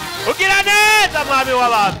 Ugira neza Mwami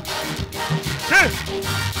w'abantu.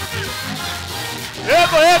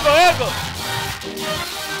 Yego, yego, yego.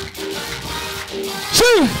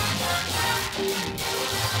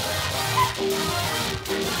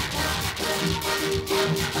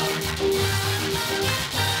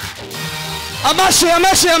 amashi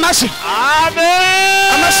amashi amashi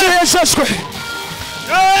amen amashi yesheshwe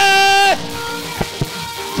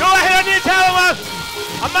cyubahiro n'icyawe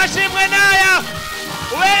amashimwe n'aya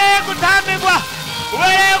ubereye gutambirwa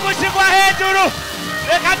ubereye gushyirwa hejuru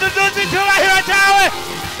reka tuzuze icyubahiro cyawe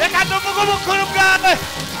reka tuvuge ubukuru bwawe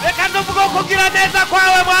reka tuvuge kugira neza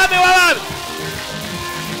kwawe mwami w'abami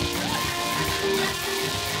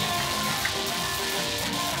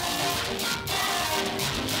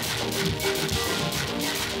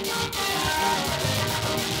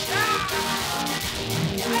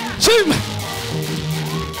shima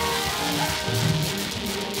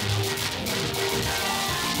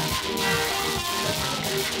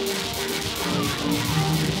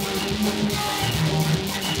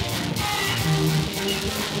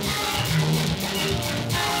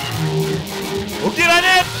ugira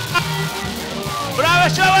neza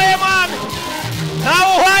urabashoboye mwami ntawe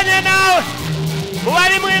uhwanye nawe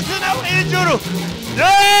ubari mu isi no mu ijuru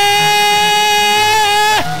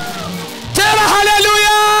tera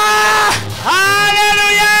haleluya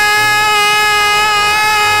haleluya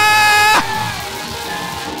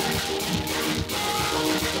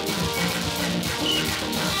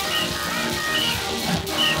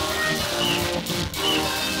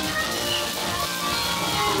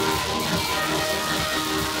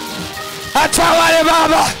atawale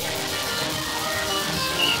baba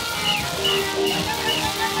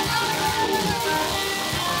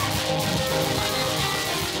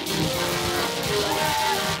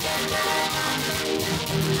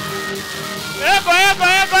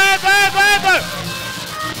ego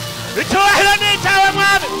icyubahiro ni icyawe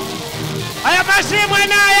mwami aya mashimwe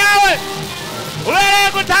ni ayawe ubereye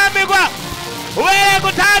gutambirwa ubereye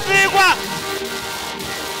gutambirwa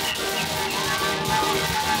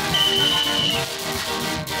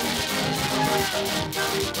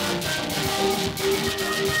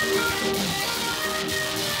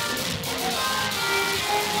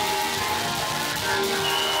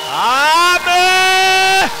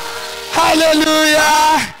amen haleluya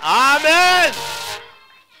amen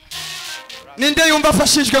ninde yumva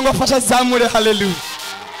afashijwe ngo afashe azamure haleluya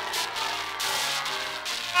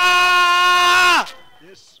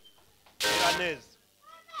yesu iraneze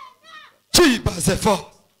chibaze fo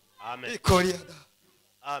amen ikoriada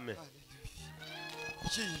amen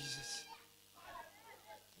Jesus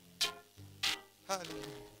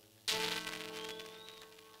haleluya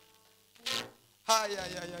haya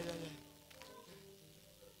ya ya ya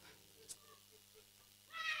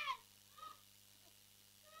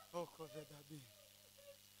oko vedabi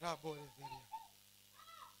rabore veria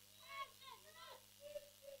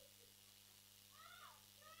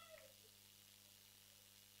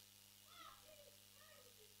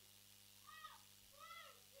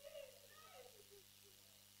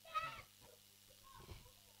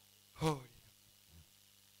holy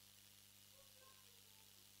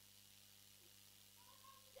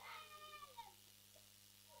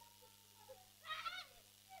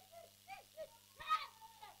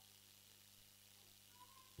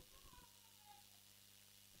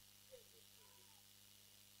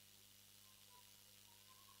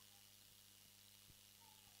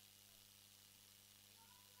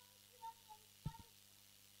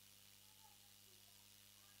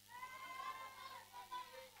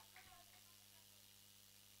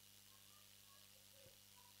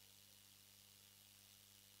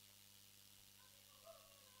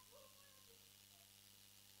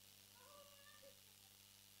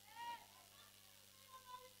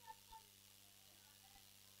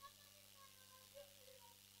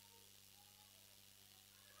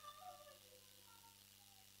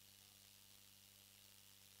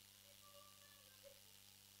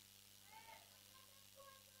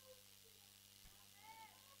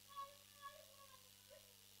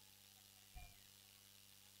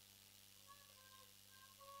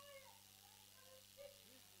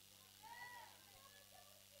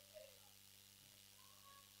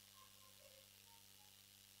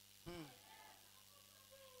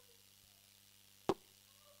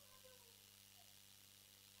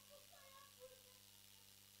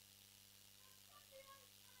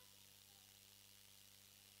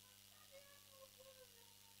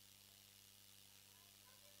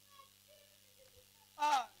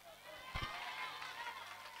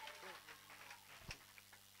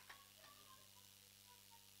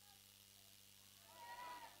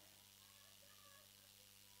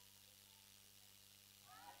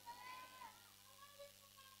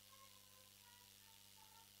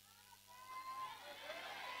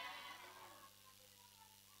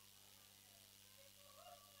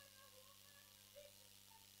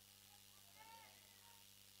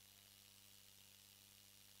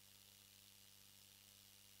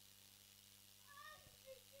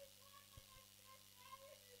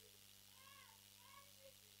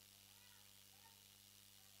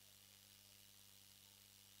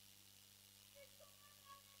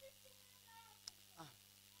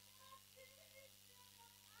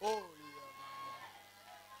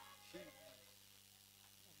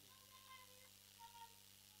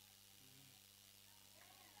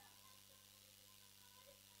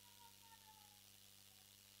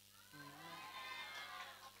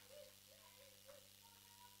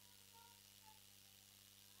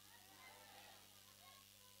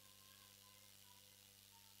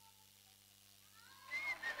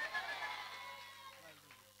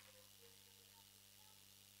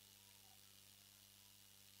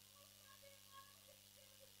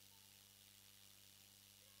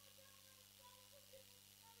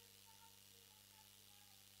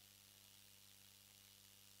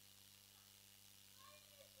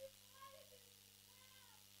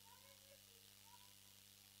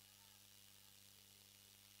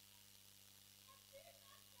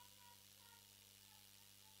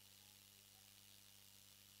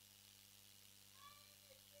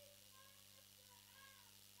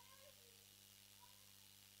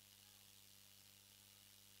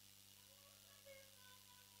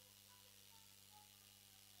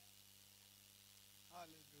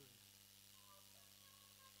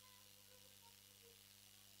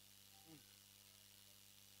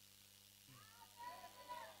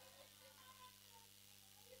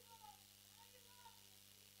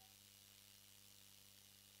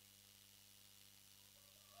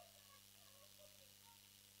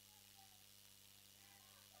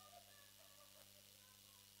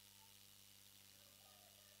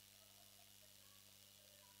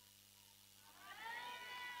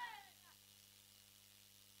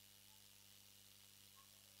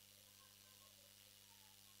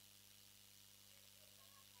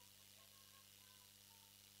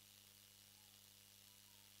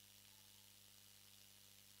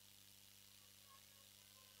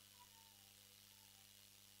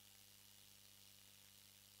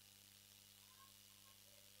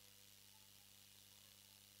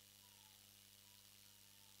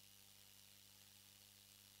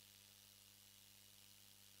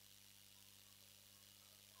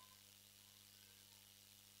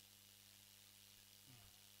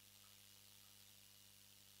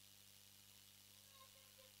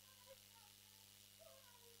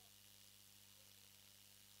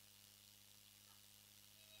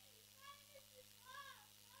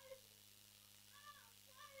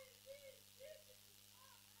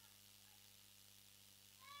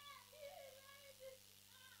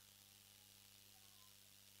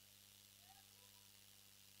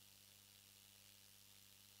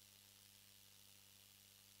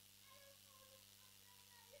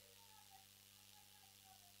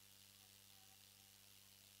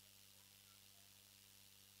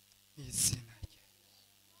izina rye.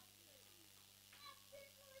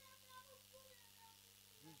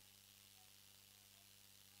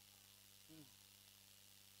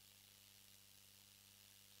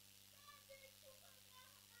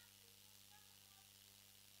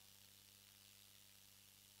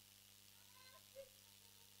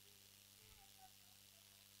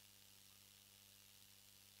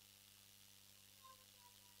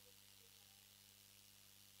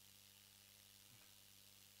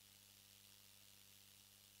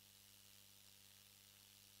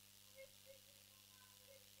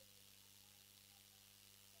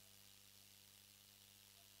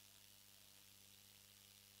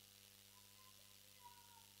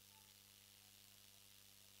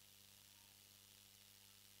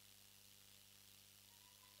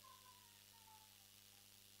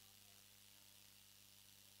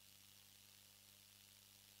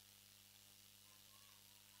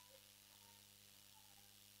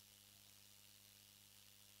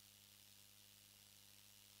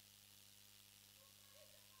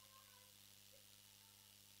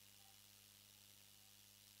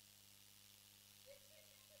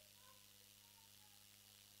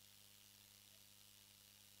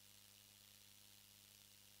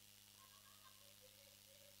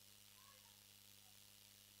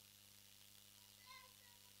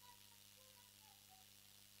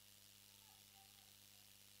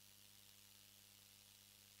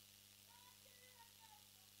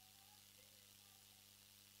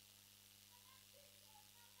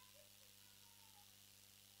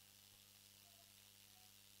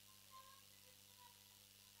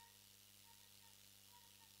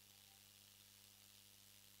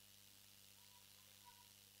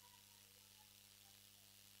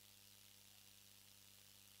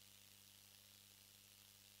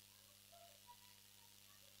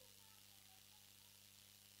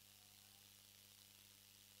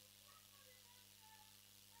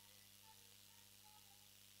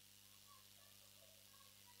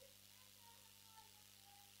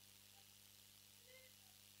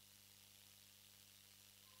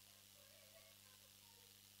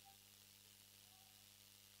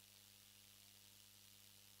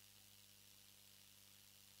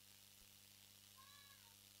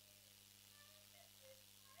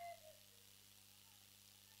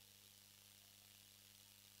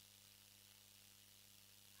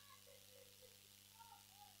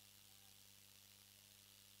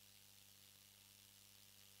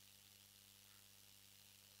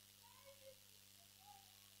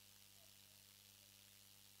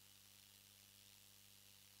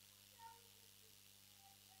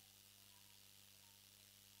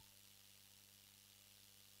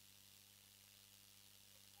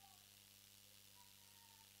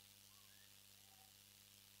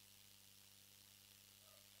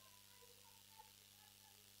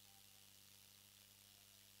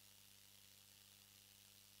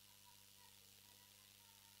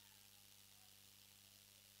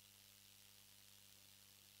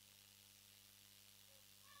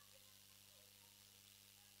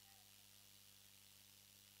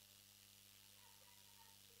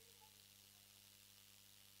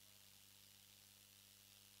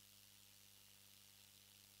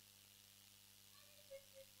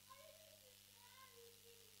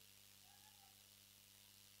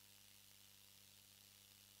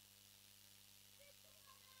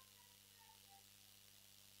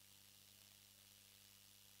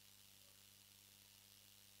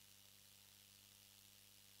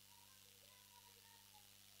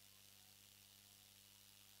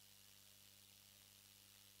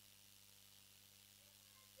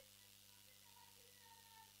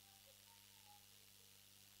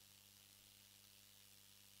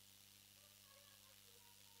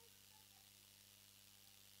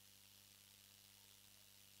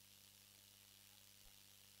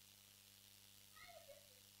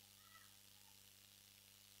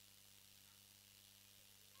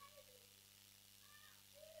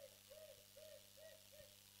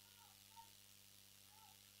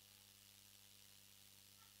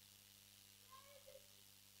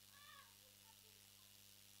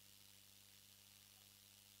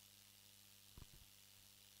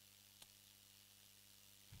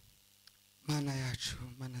 Mana yacu,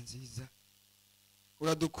 mana nziza,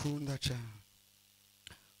 uradukunda cyane,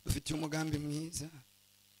 dufitiye umugambi mwiza,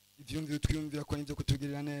 ibyumviro twiyumvira ko nibyo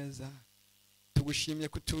kutugirira neza. Tugushimiye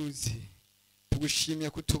kutuzi, tugushimiye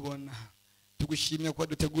kutubona, tugushimiye ko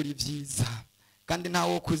dutegura ibyiza, kandi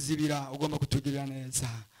ntawo kuzibira ugomba kutugirira neza.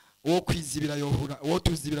 Uwo kwizibira yohura, uwo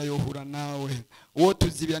tuzibira yohura nawe, uwo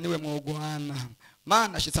tuzibira niwe mwogwana.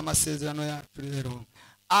 Mana ashitse amasezerano yacu rero,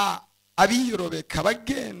 abiyorobeka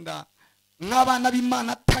bagenda nk'abana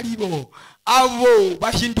b'Imana atari bo, abo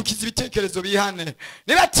bahindukiza ibitekerezo bihane.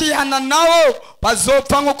 Nibatihana nabo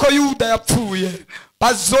bazopfa nk'uko Yuda yapfuye,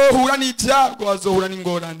 bazohura n'ibyago, bazohura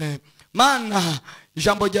n'ingorane. Mana,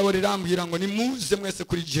 ijambo ryawe rirambwira ngo nimuze mwese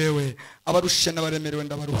kuri jewe, abarushe n'abaremerewe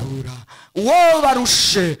ndabaruhura. Uwo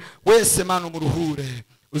barushe wese Mana umuruhure,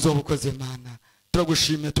 uzobukoze Mana.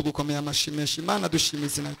 Turagushimiye, tugukomeye amashyi menshi Mana, dushimiye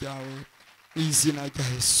izina ryawe mu izina rya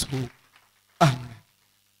Yesu, amen.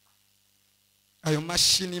 Ayo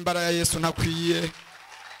mashini imbara ya Yesu ntakwiye.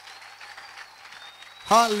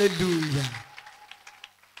 Haleluya.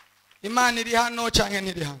 Imana iri hano canke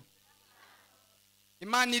ntiri hano?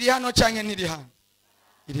 Imana iri hano canke ntiri hano?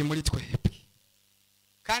 Iri muri twebwe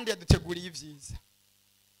kandi yaduteguriye ibyiza.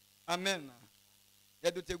 Amen.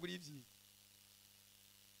 Yaduteguriye ibyiza.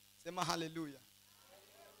 Sema haleluya.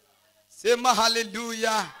 Sema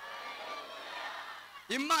haleluya.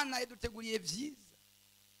 Imana yaduteguriye ibyiza.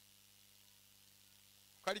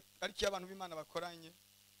 Ariko abantu b'Imana bakoranye,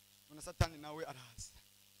 na Satani nawe araza.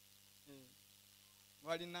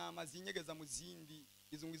 Wari nama zinyegeza mu zindi,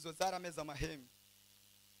 izo ngwizo zarameza amahembe.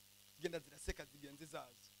 Genda ziraseka zigenze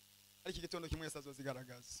zazo. Ariko igitondo kimwe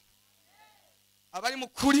yasazozigaragaza. Abari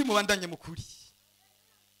mukuri mubandanye mukuri.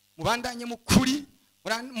 Mubandanye mukuri,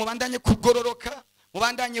 mubandanye kugororoka,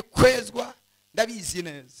 mubandanye kwezwa, ndabizi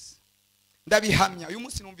neza. Ndabihamya. Uyu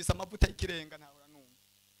munsi numvise amavuta y'ikirenga ntawe numva.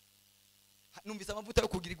 Numvise amavuta yo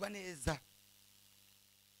kugirirwa neza.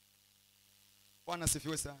 Bwana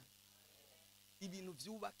sifiwe sana. Ibintu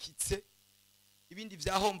byubakitse, ibindi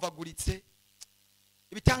byahomvaguritse,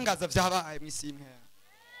 ibitangaza byabaye mu isi imwe.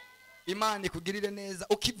 Imana ikugirire neza,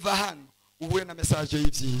 ukiva hano uhure na message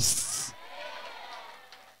y'ibyiza.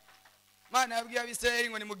 Imana yabwiye abisirayeli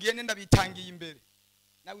ngo nimugende ndabitangiye imbere,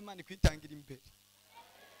 nawe Imana ikwitangira imbere,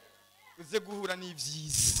 uze guhura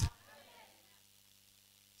n'ibyiza.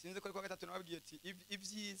 Sinze ko kwa gatatu nababwiye ati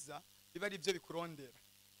ibyiza biba ari byo bikurondera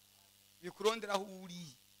aho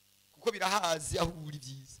uri, kuko birahazi aho uri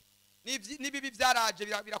byiza. Nibibi byaraje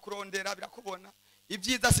birakurondera, birakubona.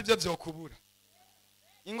 Ibyiza sibyo byokubura.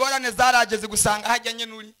 Ingorane zaraje zigusanga hajyanye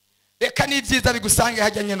nuri, reka n'ibyiza bigusange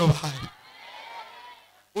hajyanye no bahari.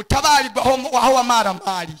 Utabarirwa aho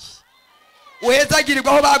wamaramari,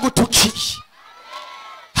 uhezagirirwa aho bagutukiye.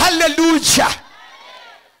 Haleluya.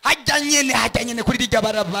 Hajyanye kuri rijya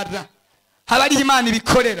barabara, habari Imana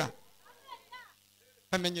ibikorera.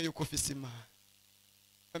 Bamenye yuko ufise Imana,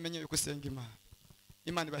 bamenye yuko usenga Imana.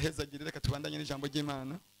 Imana ibahezagire. Reka tubandanye n'ijambo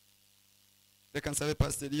ry'Imana. Reka nsabe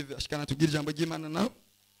Pastor Olivier ashikana tubwire ijambo ry'Imana naho.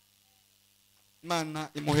 Imana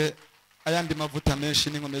imuhe ayandi mavuta menshi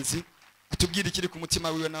n'inkomezi, atubwire ikiri ku mutima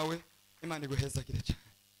wiwe nawe. Imana iguhezagire cyane.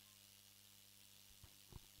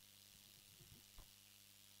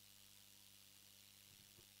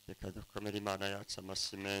 Reka dukomere Imana yacu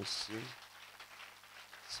amashyi menshi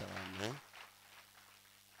cyane.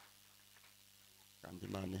 Kandi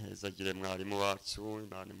Imana ihezagire mwarimu wacu,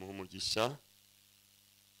 Imana imuhe umugisha.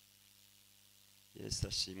 Yesu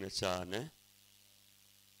ashimwe cyane.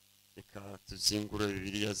 Reka tuzingure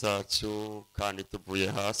Bibiliya zacu kandi tuvuye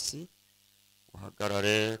hasi,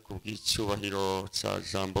 uhagarare ku bw'icyubahiro cya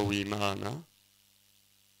jambo w'Imana.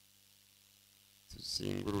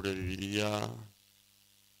 Tuzingurure Bibiliya,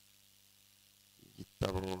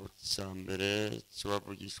 igitabo cya mbere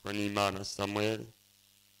cy'uwavugishwa n'Imana Samuel,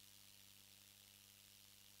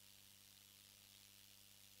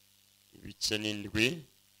 ibice n'indwi.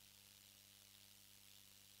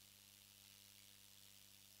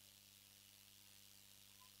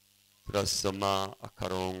 Turasoma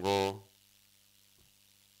akarongo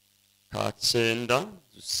ka 9,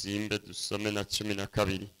 dusimbe dusome na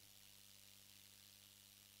 12.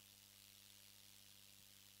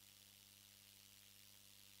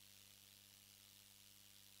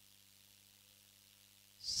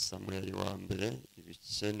 Samuel wa mbere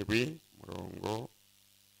ibice ndwi murongo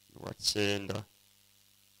wa 9.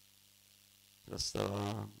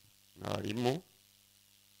 Turasaba mwarimu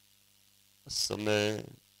asome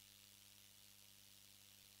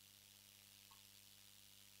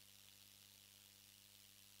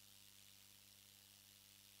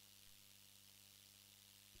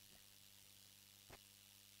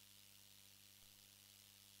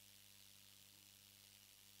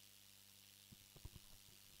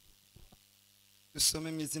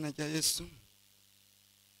Dusome mu izina rya Yesu.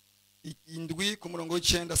 Indwi ku murongo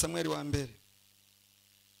w'9, Samuel wa mbere.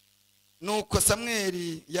 Nuko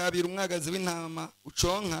Samuel yabira umwagazi w'intama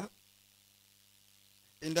uconka.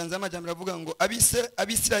 Indanza y'amajyambere avuga ngo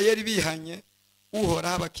abisirayeli bihanye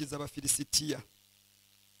Uhoraho abakiza abafilisitiya.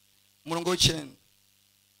 Umurongo w'9.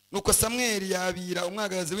 Nuko Samuel yabira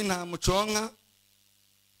umwagazi w'intama uconka,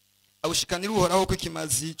 awushikanira uhoraho ko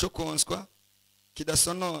ikimazi cyo konswa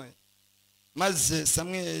kidasonoye. Maze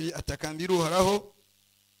Samweli atakambira uhoraho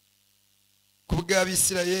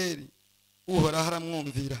kubw'Abisirayeli, uhoraho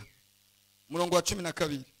aramwumvira. Murongo wa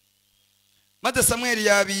 12. Maze Samweli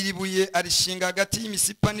yabira ibuye arishinga hagati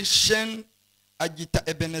y'Imisipa n'Isheni, agita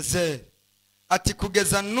Ebenezeri, ati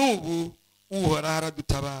kugeza n'ubu uhoraho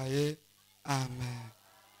aradutabaye. Amen.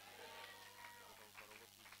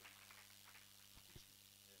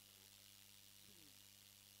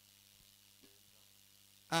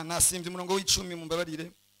 Nasimvye umurongo w'10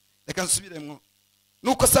 mumbabarire, reka nsubiremwo.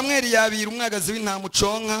 Nuko Samweli yabira umwagazi w'intama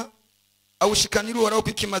uconka, awushikanira uhoraho ko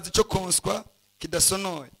ikimazi cyo konswa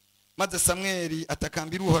kidasonoye. Maze Samweli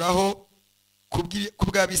atakambira uhoraho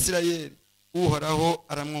kubw'Abisirayeli, uhoraho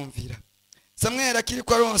aramwumvira. Samweli akiri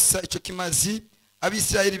ko aronsa ico kimazi,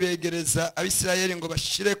 Abisirayeli begereza Abisirayeli ngo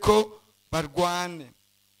bashireko barwane.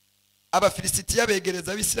 Abafilisitiya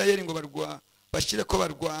begereza Abisirayeli ngo bashireko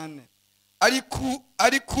barwane.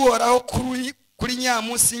 Ariko uhoraho kuri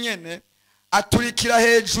nyamunsi nyene aturikira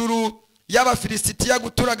hejuru y'Abafilisitiya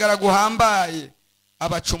guturagara guhambaye,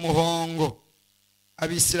 abaca umuhongo.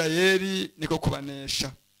 Abisirayeli niko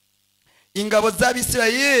kubanesha. Ingabo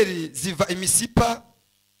z'Abisirayeli ziva Imisipa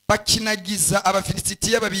bakinagiza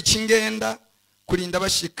Abafilisitiya babica ingenda kurinda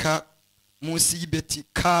bashika munsi y'Ibeti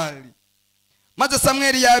Kali. Maze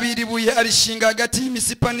Samweli yabira ibuye arishinga hagati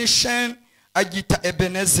y'Imisipa n'Isheni, agita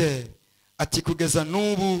Ebenezeri, ati kugeza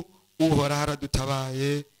n'ubu uhoraho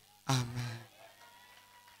aradutabaye. Amen.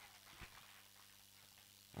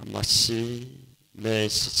 Amashi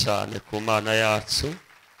menshi cyane ku Mana yacu.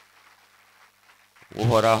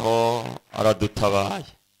 Uhoraho aradutabaye.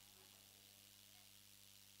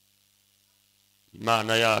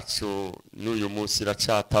 Imana yacu n'uyu munsi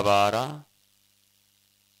iracatabara,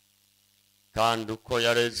 kandi uko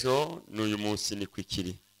yarejo n'uyu munsi ni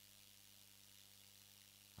kwikiri.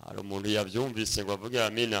 Hari umuntu yabyumvise ngo avuge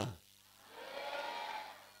amina.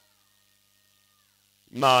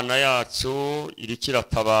 Imana yacu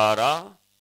irikiratabara